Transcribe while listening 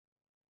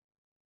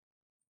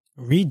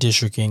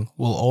Redistricting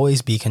will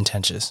always be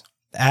contentious.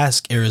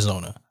 Ask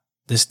Arizona.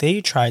 The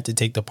state tried to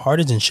take the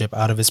partisanship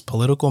out of its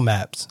political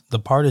maps. The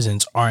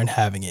partisans aren't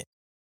having it.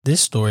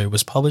 This story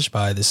was published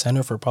by the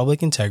Center for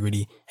Public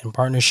Integrity in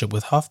partnership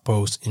with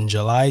HuffPost in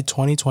July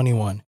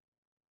 2021.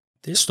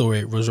 This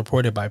story was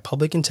reported by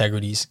Public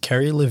Integrity's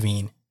Kerry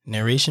Levine,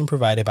 narration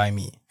provided by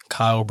me,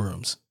 Kyle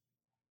Brooms.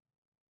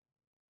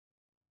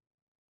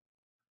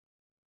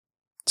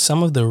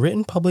 Some of the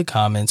written public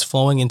comments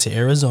flowing into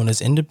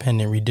Arizona's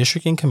Independent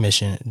Redistricting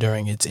Commission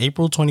during its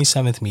April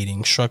 27th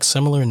meeting struck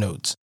similar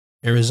notes.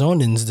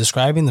 Arizonans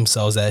describing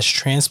themselves as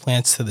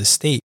transplants to the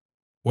state,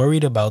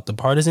 worried about the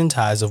partisan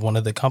ties of one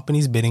of the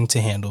companies bidding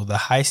to handle the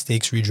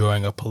high-stakes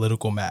redrawing of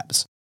political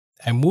maps.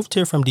 I moved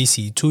here from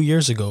DC 2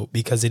 years ago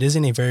because it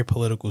isn't a very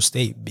political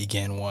state,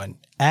 began one,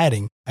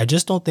 adding, I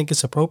just don't think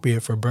it's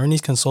appropriate for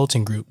Bernie's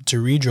consulting group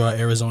to redraw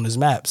Arizona's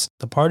maps.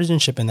 The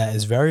partisanship in that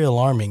is very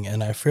alarming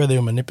and I fear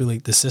they'll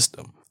manipulate the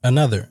system.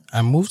 Another,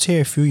 I moved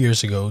here a few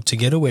years ago to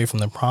get away from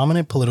the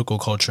prominent political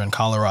culture in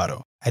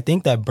Colorado. I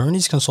think that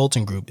Bernie's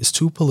consulting group is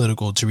too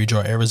political to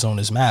redraw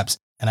Arizona's maps,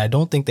 and I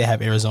don't think they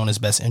have Arizona's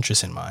best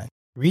interests in mind.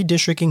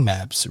 Redistricting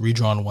maps,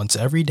 redrawn once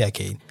every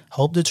decade,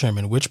 help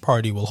determine which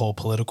party will hold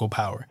political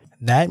power.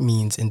 That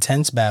means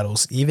intense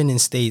battles even in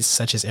states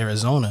such as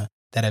Arizona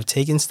that have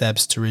taken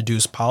steps to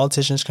reduce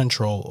politicians'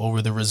 control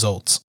over the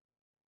results.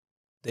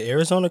 The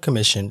Arizona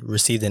Commission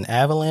received an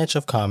avalanche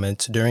of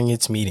comments during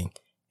its meeting.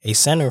 A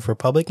Center for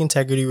Public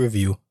Integrity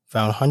review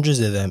found hundreds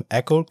of them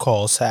echoed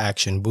calls to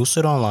action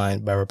boosted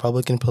online by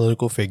Republican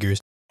political figures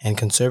and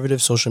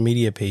conservative social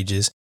media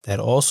pages that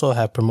also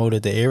have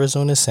promoted the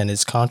Arizona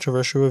Senate's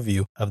controversial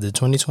review of the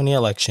 2020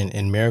 election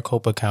in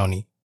Maricopa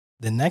County.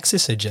 The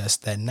nexus suggests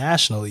that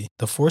nationally,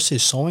 the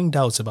forces sowing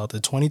doubts about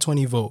the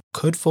 2020 vote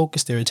could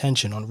focus their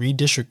attention on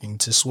redistricting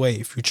to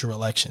sway future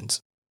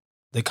elections.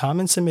 The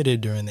comments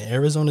submitted during the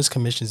Arizona's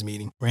Commission's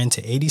meeting ran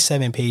to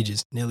 87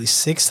 pages, nearly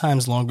 6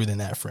 times longer than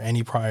that for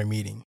any prior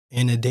meeting.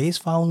 In the days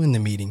following the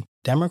meeting,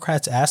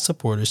 Democrats asked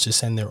supporters to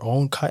send their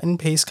own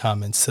cut-and-paste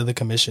comments to the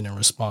Commission in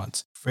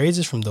response.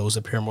 Phrases from those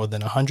appear more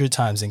than 100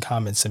 times in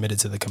comments submitted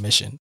to the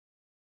Commission.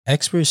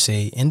 Experts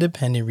say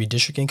independent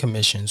redistricting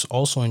commissions,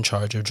 also in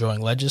charge of drawing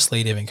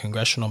legislative and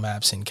congressional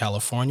maps in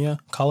California,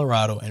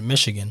 Colorado, and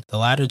Michigan, the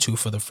latter two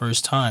for the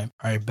first time,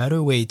 are a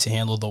better way to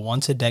handle the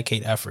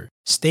once-a-decade effort.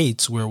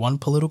 States where one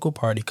political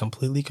party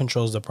completely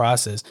controls the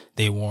process,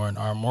 they warn,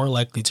 are more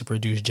likely to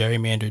produce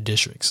gerrymandered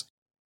districts.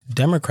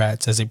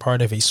 Democrats, as a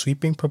part of a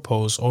sweeping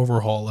proposed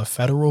overhaul of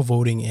federal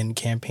voting and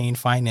campaign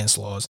finance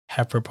laws,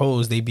 have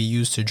proposed they be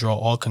used to draw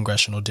all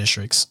congressional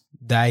districts.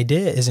 The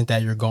idea isn't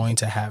that you're going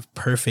to have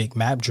perfect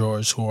map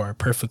drawers who are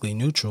perfectly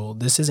neutral.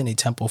 This isn't a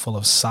temple full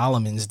of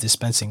Solomons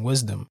dispensing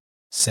wisdom,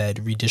 said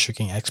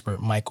redistricting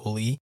expert Michael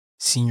Lee,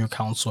 senior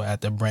counsel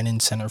at the Brennan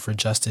Center for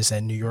Justice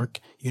at New York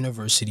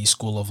University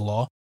School of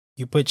Law.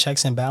 You put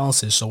checks and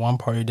balances so one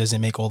party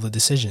doesn't make all the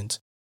decisions.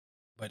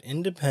 But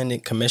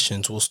independent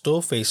commissions will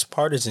still face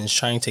partisans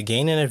trying to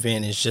gain an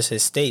advantage just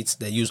as states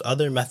that use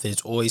other methods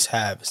always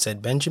have,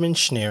 said Benjamin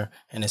Schneer,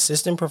 an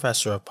assistant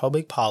professor of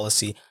public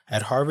policy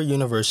at Harvard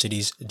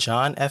University's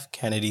John F.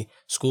 Kennedy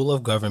School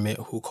of Government,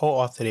 who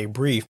co-authored a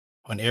brief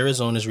on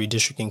Arizona's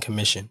redistricting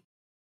commission.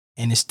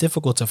 And it's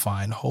difficult to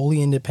find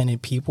wholly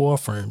independent people or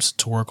firms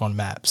to work on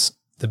maps.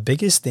 The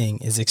biggest thing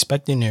is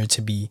expecting there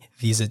to be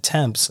these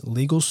attempts,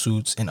 legal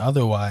suits and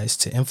otherwise,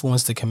 to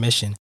influence the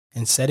commission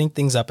and setting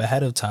things up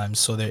ahead of time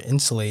so they're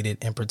insulated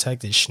and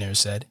protected, Schneer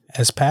said.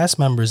 As past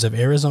members of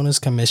Arizona's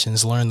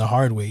commissions learned the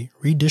hard way,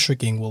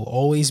 redistricting will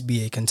always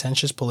be a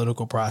contentious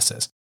political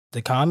process.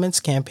 The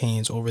comments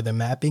campaigns over the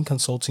mapping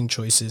consulting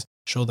choices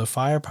show the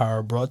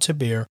firepower brought to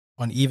bear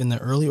on even the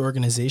early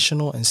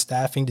organizational and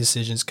staffing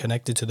decisions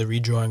connected to the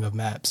redrawing of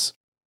maps.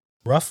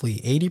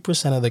 Roughly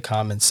 80% of the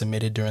comments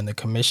submitted during the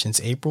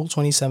Commission's April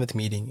 27th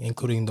meeting,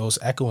 including those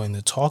echoing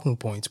the talking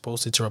points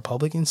posted to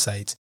Republican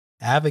sites,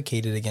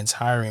 advocated against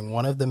hiring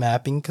one of the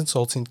mapping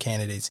consultant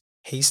candidates,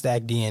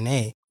 Haystack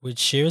DNA, which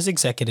shares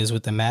executives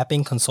with the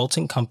mapping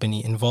consulting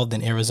company involved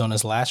in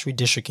Arizona's last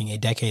redistricting a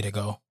decade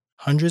ago.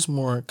 Hundreds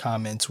more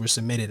comments were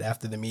submitted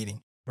after the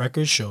meeting.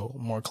 Records show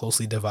more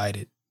closely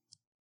divided.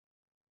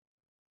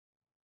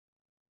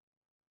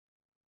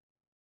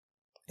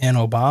 An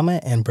Obama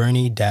and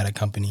Bernie data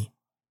company.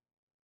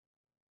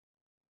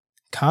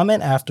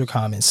 Comment after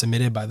comment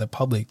submitted by the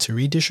public to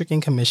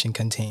Redistricting Commission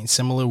contains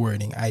similar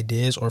wording,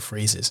 ideas, or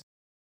phrases.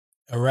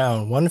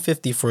 Around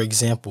 150, for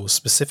example,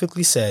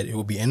 specifically said it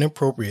would be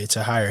inappropriate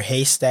to hire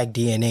Haystack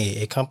DNA,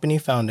 a company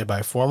founded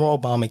by former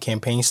Obama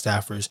campaign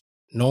staffers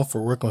known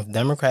for working with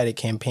Democratic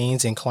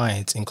campaigns and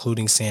clients,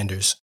 including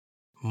Sanders.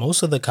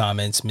 Most of the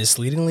comments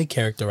misleadingly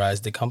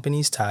characterized the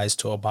company's ties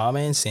to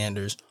Obama and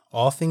Sanders,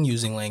 often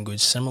using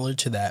language similar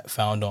to that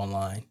found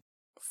online.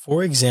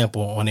 For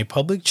example, on a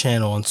public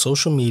channel on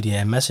social media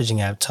and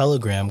messaging app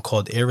Telegram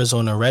called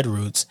Arizona Red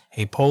Roots,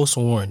 a post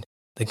warned,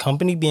 the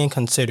company being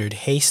considered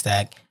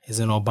Haystack is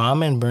an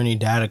Obama and Bernie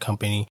data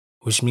company,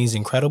 which means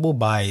incredible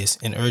bias,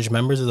 and urged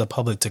members of the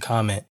public to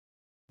comment.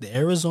 The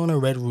Arizona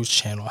Red Roots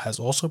channel has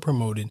also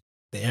promoted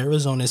the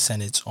Arizona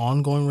Senate's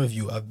ongoing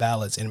review of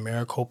ballots in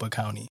Maricopa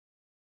County.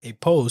 A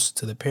post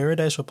to the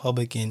Paradise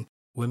Republican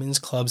Women's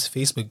Club's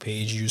Facebook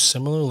page used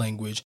similar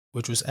language,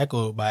 which was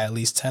echoed by at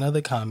least 10 of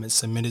the comments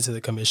submitted to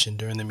the commission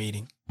during the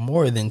meeting.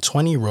 More than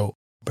 20 wrote,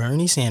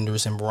 Bernie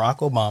Sanders and Barack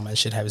Obama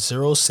should have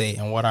zero say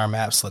in what our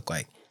maps look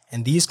like,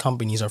 and these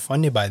companies are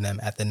funded by them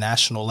at the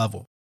national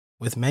level,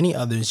 with many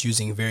others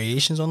using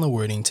variations on the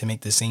wording to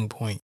make the same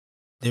point.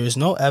 There is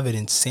no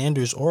evidence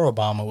Sanders or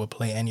Obama would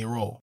play any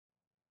role.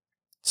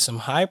 Some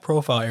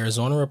high-profile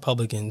Arizona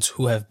Republicans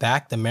who have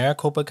backed the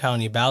Maricopa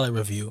County ballot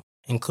review,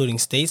 including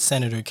State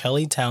Senator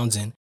Kelly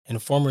Townsend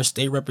and former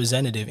State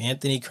Representative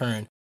Anthony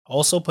Kern,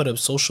 also put up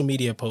social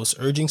media posts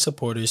urging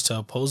supporters to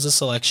oppose the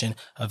selection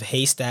of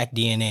Haystack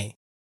DNA.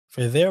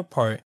 For their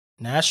part,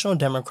 national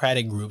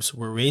Democratic groups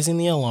were raising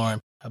the alarm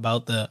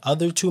about the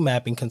other two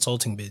mapping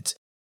consulting bids.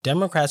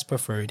 Democrats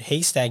preferred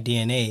Haystack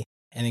DNA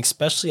and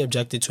especially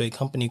objected to a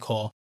company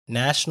called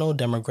National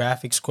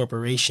Demographics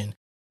Corporation,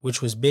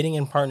 which was bidding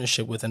in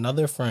partnership with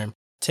another firm,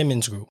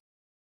 Timmons Group.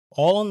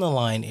 All on the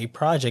line, a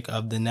project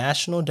of the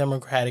National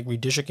Democratic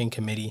Redistricting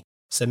Committee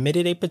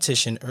submitted a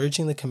petition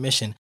urging the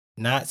commission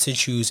not to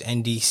choose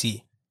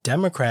NDC.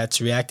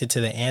 Democrats reacted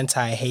to the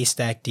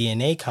anti-Haystack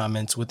DNA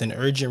comments with an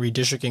urgent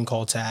redistricting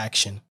call to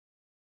action.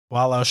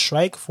 While our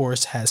strike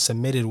force has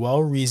submitted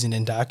well-reasoned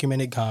and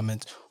documented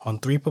comments on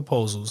 3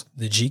 proposals,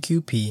 the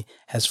GQP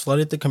has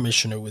flooded the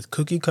commissioner with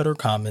cookie-cutter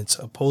comments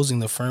opposing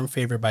the firm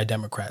favored by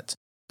Democrats.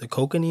 The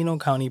Coconino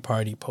County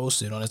Party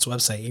posted on its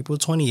website April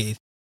 28th,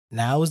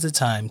 "Now is the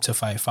time to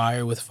fight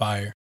fire with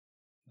fire."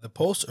 The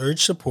post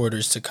urged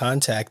supporters to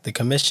contact the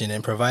commission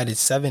and provided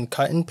 7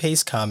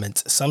 cut-and-paste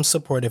comments, some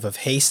supportive of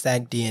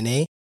Haystack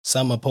DNA,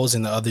 some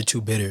opposing the other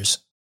 2 bidders.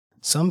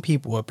 Some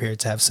people appeared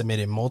to have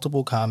submitted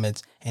multiple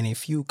comments, and a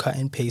few cut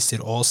and pasted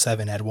all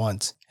 7 at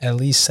once. At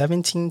least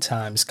 17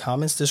 times,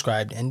 comments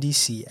described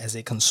NDC as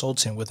a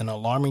consultant with an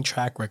alarming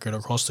track record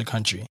across the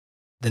country.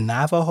 The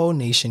Navajo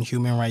Nation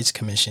Human Rights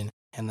Commission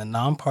and the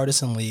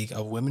Nonpartisan League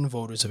of Women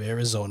Voters of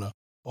Arizona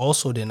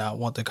also did not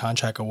want the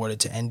contract awarded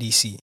to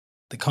NDC,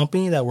 the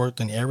company that worked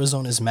on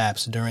Arizona's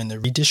maps during the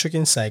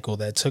redistricting cycle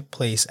that took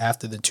place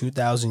after the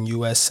 2000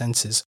 U.S.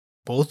 Census.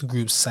 Both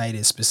groups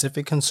cited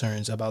specific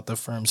concerns about the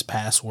firm's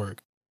past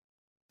work.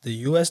 The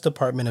U.S.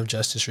 Department of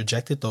Justice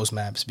rejected those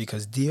maps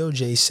because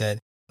DOJ said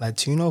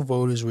Latino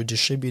voters were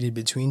distributed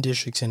between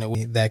districts in a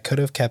way that could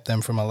have kept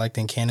them from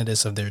electing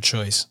candidates of their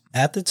choice.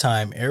 At the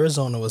time,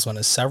 Arizona was one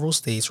of several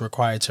states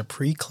required to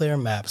pre-clear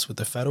maps with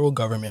the federal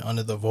government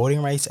under the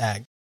Voting Rights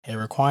Act, a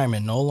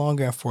requirement no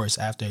longer enforced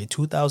after a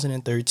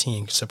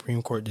 2013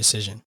 Supreme Court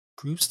decision.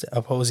 Groups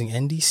opposing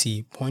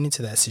NDC pointed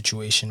to that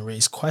situation,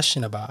 raised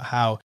question about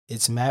how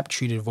its map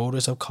treated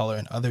voters of color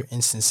in other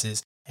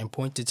instances, and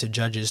pointed to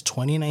Judge's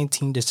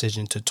 2019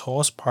 decision to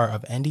toss part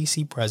of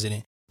NDC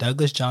President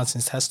Douglas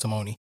Johnson's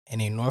testimony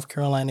in a North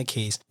Carolina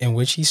case in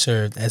which he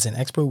served as an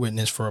expert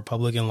witness for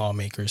Republican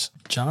lawmakers.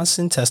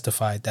 Johnson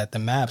testified that the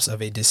maps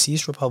of a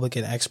deceased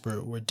Republican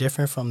expert were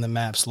different from the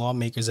maps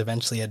lawmakers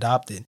eventually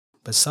adopted,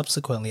 but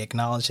subsequently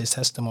acknowledged his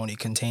testimony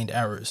contained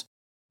errors.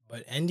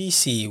 But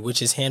NDC, which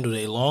has handled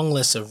a long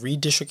list of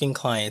redistricting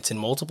clients in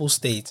multiple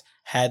states,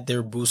 had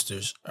their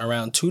boosters.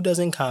 Around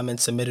 24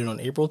 comments submitted on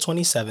April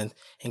 27th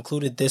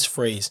included this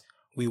phrase,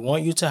 "We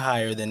want you to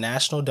hire the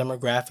National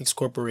Demographics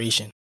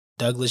Corporation,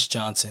 Douglas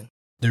Johnson."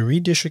 The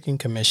Redistricting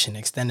Commission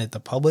extended the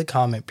public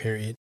comment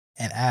period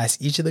and asked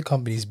each of the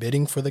companies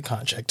bidding for the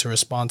contract to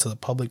respond to the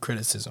public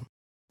criticism.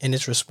 In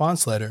its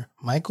response letter,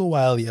 Michael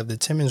Wiley of the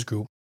Timmons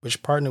Group,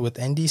 which partnered with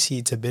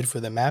NDC to bid for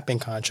the mapping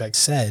contract,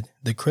 said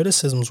the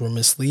criticisms were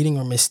misleading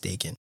or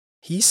mistaken.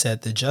 He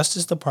said the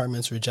Justice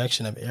Department's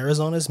rejection of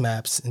Arizona's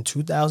maps in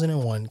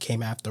 2001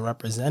 came after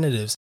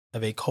representatives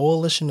of a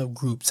coalition of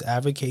groups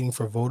advocating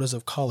for voters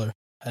of color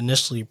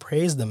initially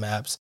praised the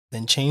maps,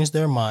 then changed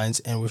their minds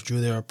and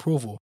withdrew their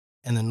approval,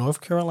 and the North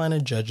Carolina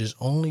judges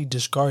only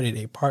discarded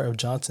a part of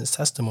Johnson's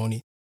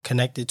testimony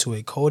connected to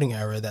a coding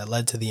error that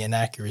led to the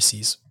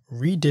inaccuracies.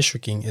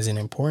 Redistricting is an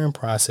important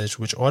process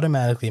which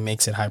automatically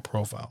makes it high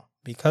profile.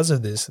 Because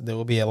of this, there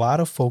will be a lot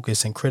of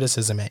focus and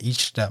criticism at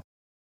each step.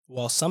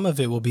 While some of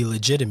it will be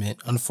legitimate,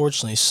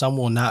 unfortunately some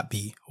will not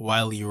be,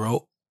 Wiley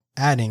wrote,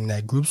 adding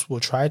that groups will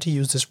try to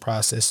use this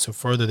process to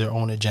further their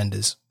own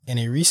agendas. In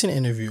a recent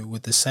interview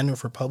with the Center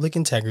for Public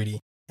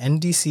Integrity,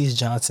 NDC's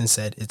Johnson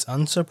said it's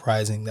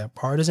unsurprising that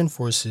partisan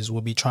forces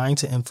will be trying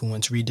to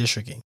influence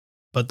redistricting.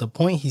 But the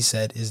point, he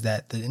said, is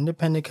that the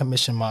independent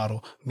commission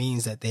model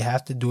means that they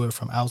have to do it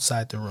from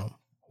outside the room.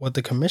 What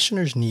the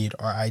commissioners need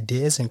are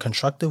ideas and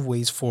constructive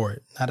ways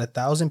forward, not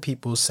 1,000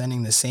 people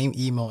sending the same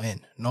email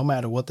in, no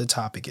matter what the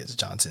topic is,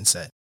 Johnson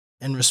said.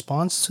 In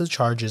response to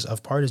charges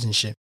of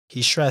partisanship,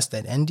 he stressed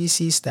that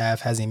NDC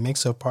staff has a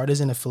mix of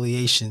partisan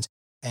affiliations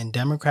and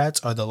Democrats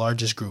are the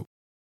largest group.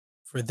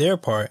 For their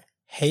part,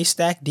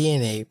 Haystack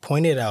DNA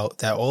pointed out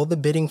that all the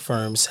bidding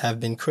firms have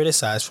been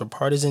criticized for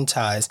partisan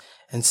ties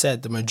and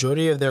said the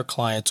majority of their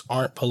clients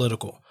aren't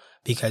political,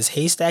 because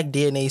Haystack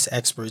DNA's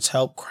experts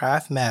helped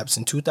craft maps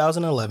in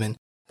 2011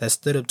 that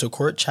stood up to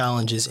court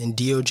challenges and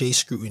DOJ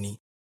scrutiny.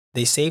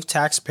 They save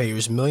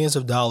taxpayers millions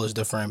of dollars,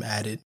 the firm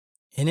added.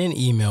 In an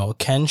email,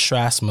 Ken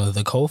Strasma,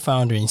 the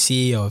co-founder and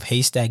CEO of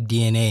Haystack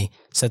DNA,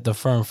 said the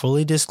firm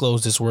fully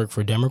disclosed its work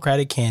for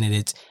Democratic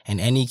candidates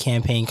and any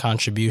campaign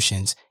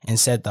contributions, and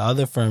said the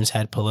other firms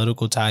had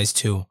political ties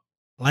too.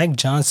 Like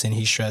Johnson,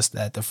 he stressed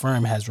that the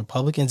firm has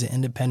Republicans and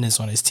independents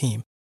on its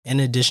team, in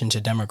addition to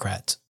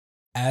Democrats.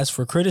 As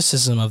for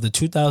criticism of the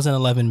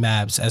 2011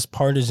 maps as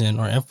partisan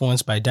or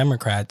influenced by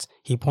Democrats,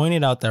 he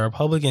pointed out that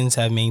Republicans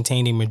have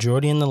maintained a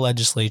majority in the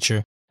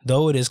legislature,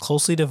 though it is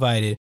closely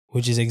divided,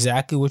 which is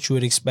exactly what you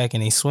would expect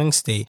in a swing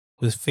state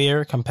with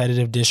fair,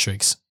 competitive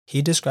districts.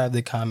 He described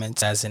the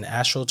comments as an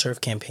AstroTurf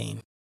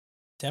campaign.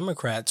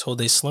 Democrats hold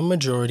a slim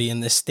majority in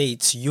the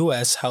state's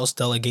U.S. House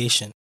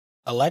delegation.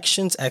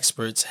 Elections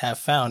experts have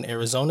found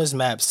Arizona's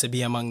maps to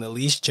be among the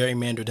least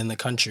gerrymandered in the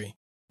country.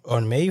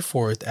 On May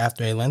 4th,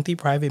 after a lengthy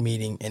private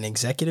meeting and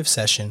executive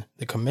session,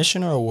 the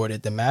commissioner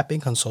awarded the mapping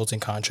consulting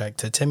contract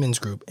to Timmons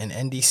Group and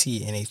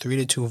NDC in a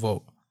 3-2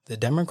 vote. The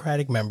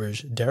Democratic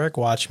members, Derek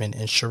Watchman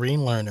and Shireen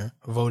Lerner,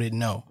 voted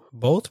no.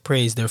 Both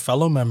praised their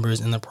fellow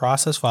members and the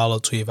process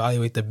followed to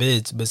evaluate the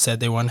bids, but said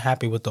they were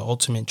unhappy with the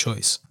ultimate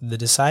choice. The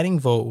deciding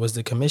vote was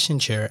the commission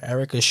chair,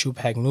 Erica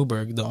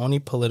Shupak-Newberg, the only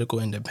political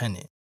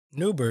independent.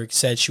 Newberg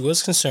said she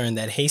was concerned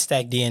that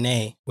Haystack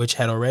DNA, which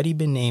had already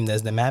been named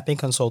as the mapping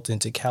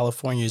consultant to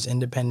California's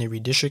Independent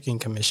Redistricting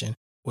Commission,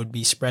 would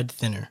be spread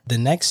thinner. The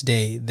next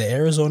day, the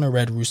Arizona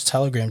Red Roost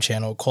Telegram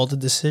channel called the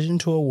decision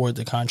to award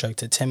the contract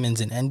to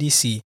Timmons and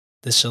NDC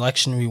the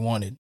selection we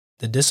wanted.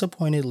 The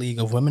disappointed League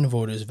of Women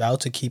Voters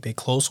vowed to keep a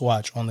close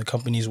watch on the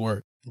company's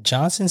work.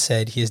 Johnson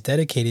said he is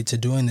dedicated to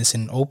doing this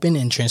in an open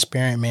and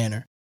transparent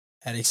manner.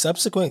 At a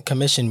subsequent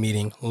commission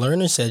meeting,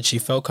 Lerner said she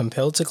felt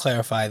compelled to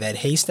clarify that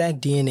Haystack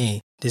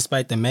DNA,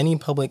 despite the many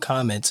public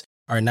comments,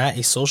 are not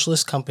a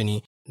socialist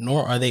company,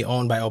 nor are they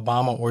owned by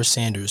Obama or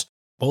Sanders,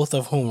 both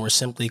of whom were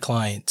simply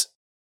clients.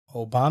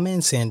 Obama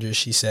and Sanders,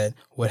 she said,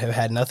 would have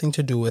had nothing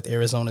to do with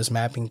Arizona's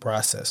mapping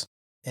process.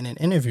 In an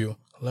interview,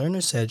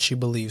 Lerner said she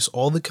believes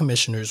all the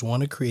commissioners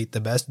want to create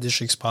the best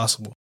districts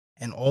possible,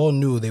 and all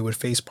knew they would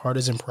face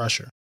partisan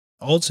pressure.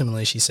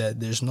 Ultimately, she said,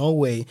 there's no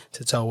way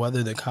to tell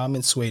whether the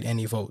comments swayed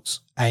any votes.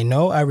 I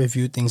know I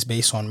reviewed things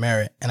based on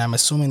merit, and I'm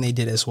assuming they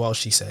did as well,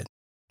 she said.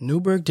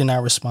 Newberg did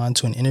not respond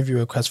to an interview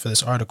request for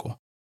this article.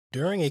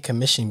 During a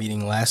commission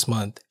meeting last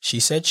month,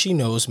 she said she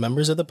knows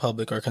members of the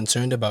public are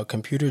concerned about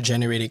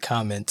computer-generated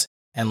comments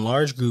and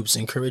large groups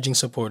encouraging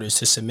supporters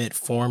to submit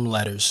form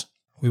letters.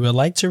 We would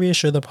like to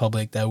reassure the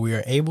public that we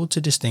are able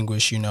to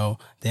distinguish, the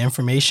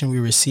information we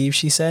receive,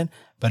 she said,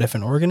 but if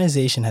an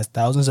organization has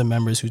thousands of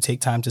members who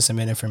take time to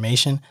submit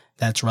information,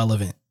 that's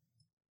relevant.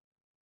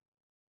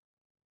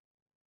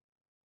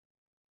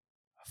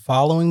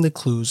 Following the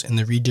clues in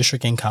the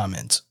redistricting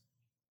comments.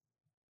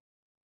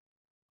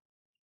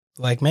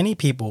 Like many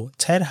people,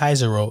 Ted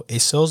Heiserow, a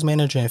sales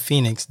manager in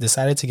Phoenix,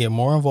 decided to get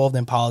more involved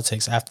in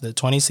politics after the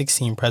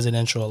 2016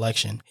 presidential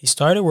election. He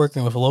started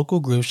working with local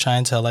groups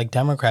trying to elect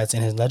Democrats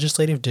in his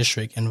legislative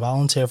district and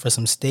volunteered for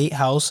some state,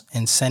 house,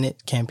 and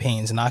Senate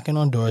campaigns, knocking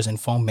on doors and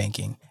phone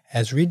banking.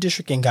 As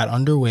redistricting got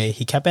underway,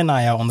 he kept an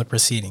eye out on the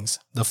proceedings.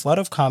 The flood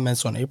of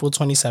comments on April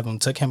 27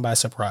 took him by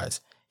surprise.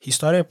 He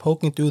started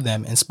poking through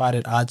them and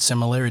spotted odd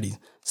similarities,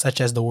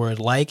 such as the word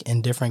like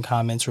in different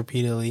comments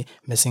repeatedly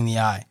missing the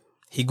I.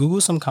 He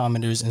Googled some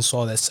commenters and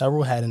saw that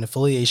several had an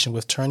affiliation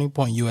with Turning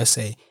Point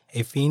USA,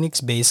 a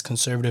Phoenix-based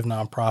conservative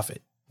nonprofit.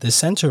 The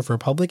Center for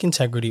Public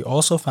Integrity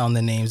also found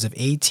the names of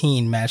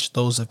 18 matched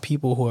those of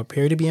people who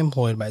appear to be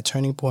employed by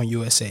Turning Point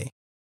USA.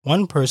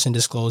 One person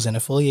disclosed an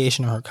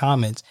affiliation in her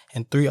comments,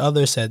 and 3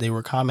 others said they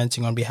were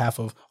commenting on behalf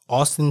of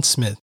Austin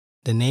Smith,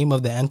 the name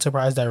of the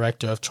enterprise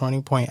director of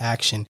Turning Point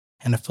Action,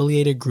 an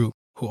affiliated group,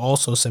 who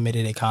also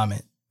submitted a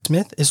comment.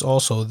 Smith is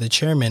also the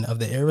chairman of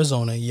the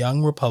Arizona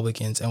Young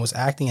Republicans and was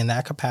acting in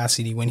that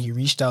capacity when he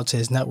reached out to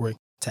his network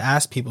to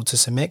ask people to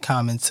submit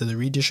comments to the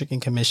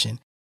Redistricting Commission,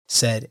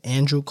 said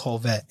Andrew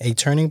Colvett, a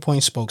Turning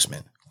Point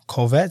spokesman.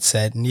 Colvett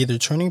said neither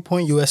Turning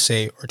Point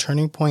USA or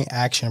Turning Point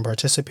Action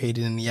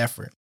participated in the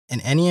effort,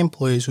 and any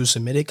employees who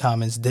submitted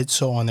comments did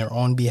so on their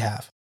own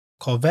behalf.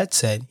 Colvett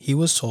said he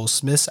was told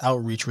Smith's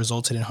outreach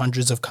resulted in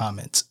hundreds of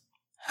comments.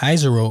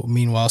 Heiserow,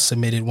 meanwhile,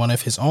 submitted one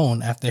of his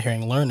own after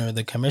hearing Lerner,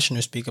 the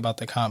commissioner, speak about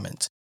the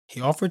comments.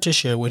 He offered to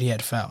share what he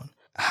had found.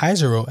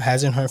 Heiserow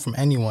hasn't heard from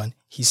anyone,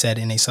 he said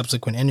in a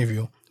subsequent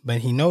interview, but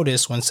he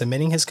noticed when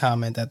submitting his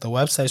comment that the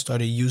website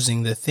started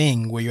using the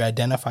thing where you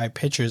identify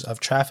pictures of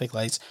traffic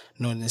lights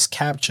known as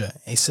CAPTCHA,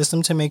 a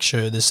system to make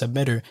sure the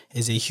submitter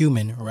is a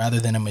human rather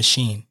than a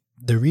machine.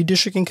 The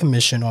Redistricting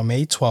Commission on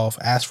May 12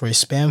 asked for a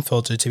spam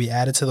filter to be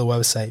added to the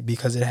website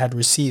because it had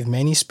received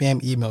many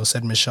spam emails,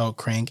 said Michelle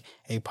Crank,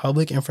 a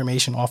public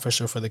information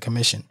officer for the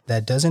commission.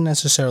 That doesn't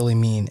necessarily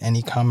mean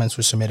any comments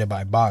were submitted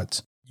by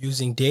bots.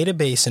 Using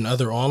database and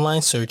other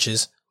online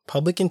searches,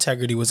 Public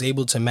Integrity was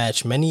able to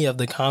match many of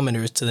the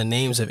commenters to the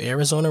names of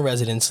Arizona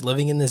residents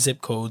living in the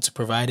zip codes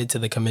provided to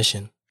the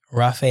commission.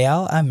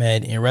 Rafael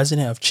Ahmed, a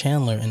resident of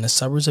Chandler in the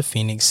suburbs of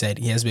Phoenix, said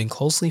he has been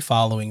closely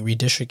following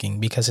redistricting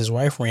because his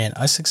wife ran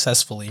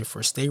unsuccessfully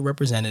for state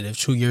representative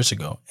 2 years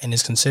ago and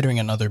is considering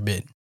another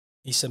bid.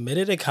 He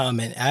submitted a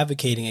comment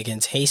advocating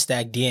against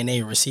Haystack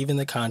DNA receiving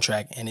the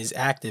contract and is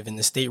active in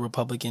the state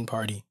Republican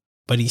Party.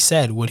 But he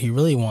said what he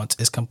really wants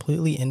is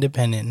completely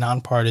independent,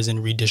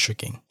 nonpartisan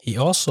redistricting. He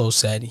also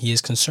said he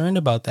is concerned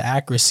about the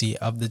accuracy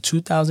of the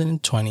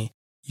 2020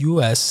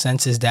 U.S.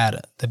 Census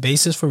data, the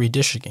basis for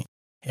redistricting.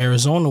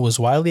 Arizona was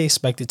widely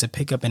expected to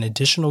pick up an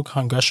additional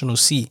congressional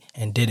seat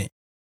and didn't.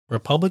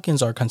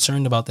 Republicans are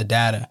concerned about the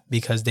data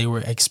because they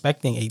were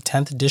expecting a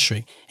 10th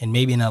district and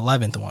maybe an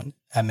 11th one,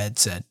 Ahmed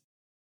said.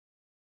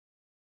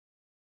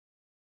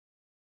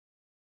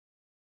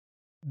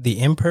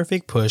 The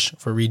imperfect push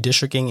for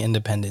redistricting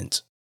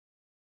independence.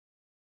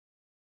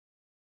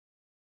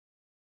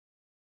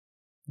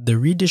 The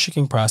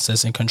redistricting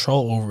process and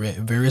control over it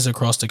varies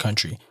across the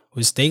country,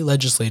 with state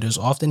legislators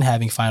often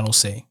having final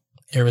say.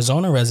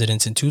 Arizona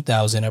residents in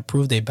 2000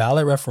 approved a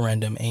ballot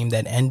referendum aimed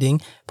at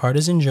ending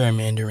partisan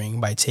gerrymandering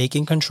by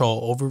taking control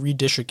over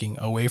redistricting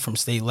away from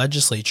state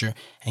legislature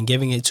and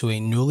giving it to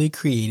a newly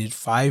created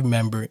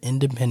 5-member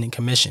independent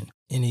commission.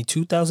 In a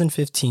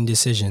 2015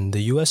 decision, the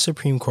U.S.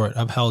 Supreme Court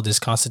upheld its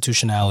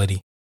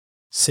constitutionality.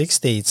 6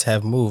 states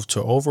have moved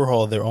to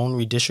overhaul their own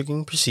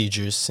redistricting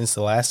procedures since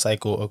the last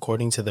cycle,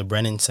 according to the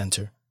Brennan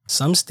Center.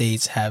 Some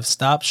states have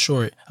stopped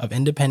short of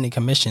independent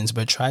commissions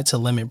but tried to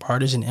limit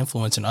partisan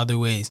influence in other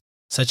ways,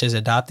 such as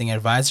adopting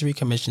advisory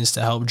commissions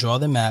to help draw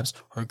the maps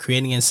or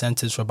creating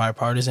incentives for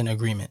bipartisan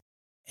agreement.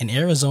 In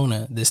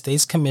Arizona, the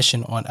state's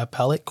Commission on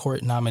Appellate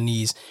Court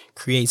Nominees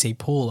creates a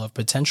pool of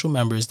potential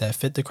members that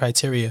fit the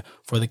criteria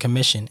for the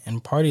commission,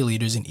 and party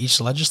leaders in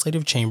each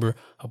legislative chamber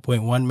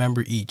appoint 1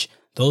 member each.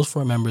 Those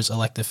 4 members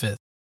elect a 5th.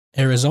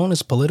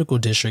 Arizona's political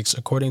districts,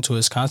 according to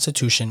its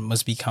constitution,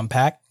 must be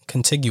compact,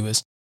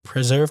 contiguous,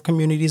 preserve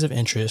communities of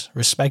interest,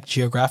 respect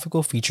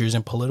geographical features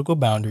and political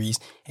boundaries,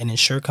 and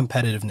ensure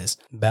competitiveness.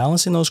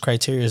 Balancing those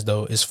criteria,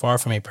 though, is far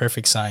from a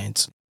perfect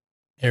science.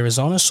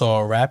 Arizona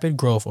saw rapid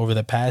growth over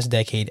the past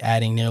decade,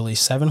 adding nearly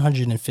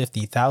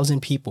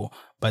 750,000 people,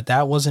 but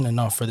that wasn't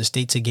enough for the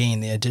state to gain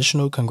the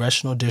additional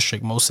congressional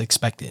district most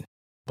expected.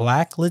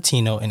 Black,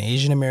 Latino, and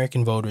Asian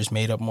American voters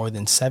made up more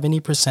than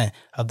 70%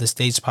 of the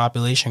state's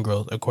population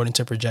growth, according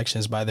to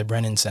projections by the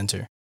Brennan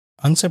Center.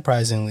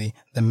 Unsurprisingly,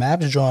 the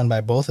maps drawn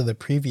by both of the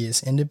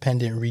previous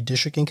independent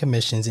redistricting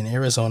commissions in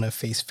Arizona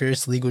face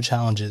fierce legal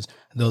challenges,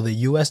 though the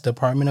U.S.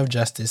 Department of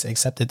Justice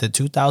accepted the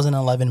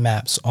 2011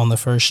 maps on the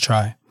first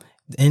try.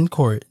 In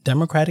court,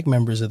 Democratic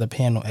members of the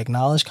panel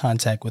acknowledged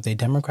contact with a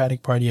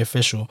Democratic Party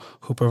official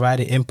who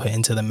provided input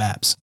into the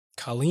maps.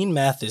 Colleen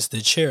Mathis,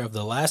 the chair of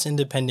the last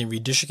independent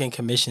redistricting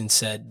commission,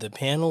 said the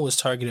panel was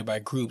targeted by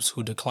groups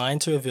who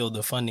declined to reveal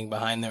the funding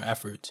behind their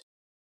efforts.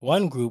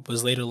 One group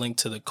was later linked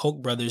to the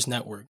Koch brothers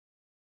network.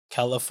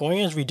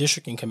 California's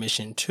Redistricting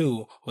Commission,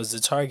 too, was the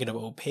target of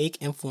opaque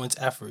influence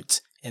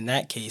efforts, in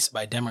that case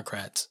by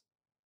Democrats.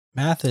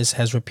 Mathis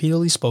has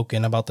repeatedly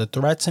spoken about the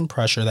threats and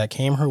pressure that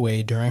came her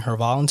way during her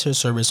volunteer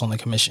service on the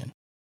commission.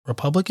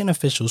 Republican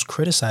officials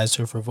criticized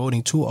her for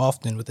voting too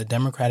often with the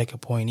Democratic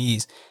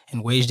appointees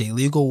and waged a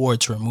legal war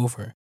to remove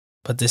her.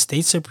 But the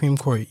state Supreme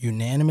Court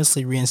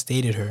unanimously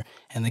reinstated her,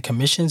 and the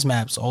commission's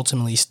maps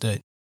ultimately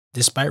stood.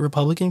 Despite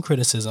Republican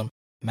criticism,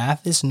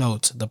 Mathis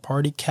notes the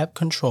party kept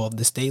control of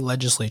the state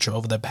legislature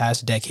over the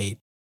past decade.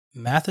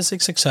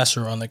 Mathis'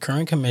 successor on the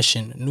current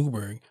commission,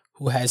 Newberg,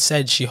 who has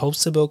said she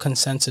hopes to build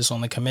consensus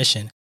on the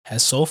commission,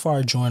 has so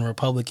far joined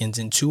Republicans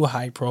in 2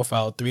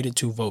 high-profile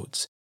 3-2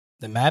 votes,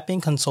 the mapping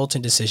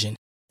consultant decision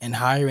and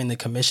hiring the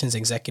commission's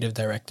executive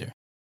director.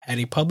 At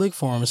a public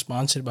forum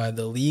sponsored by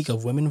the League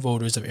of Women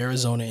Voters of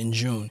Arizona in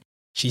June,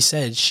 she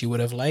said she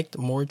would have liked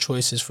more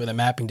choices for the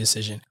mapping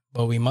decision,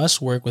 but we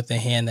must work with the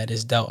hand that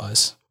is dealt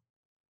us.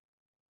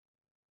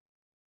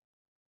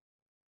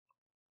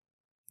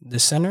 The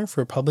Center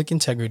for Public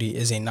Integrity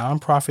is a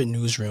nonprofit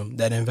newsroom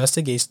that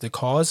investigates the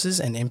causes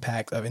and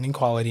impact of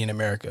inequality in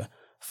America.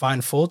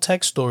 Find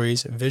full-text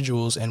stories,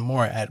 visuals, and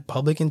more at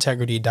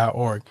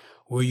publicintegrity.org,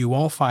 where you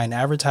won't find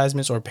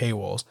advertisements or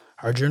paywalls.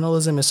 Our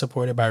journalism is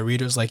supported by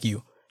readers like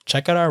you.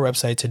 Check out our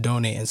website to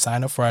donate and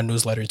sign up for our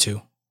newsletter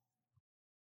too.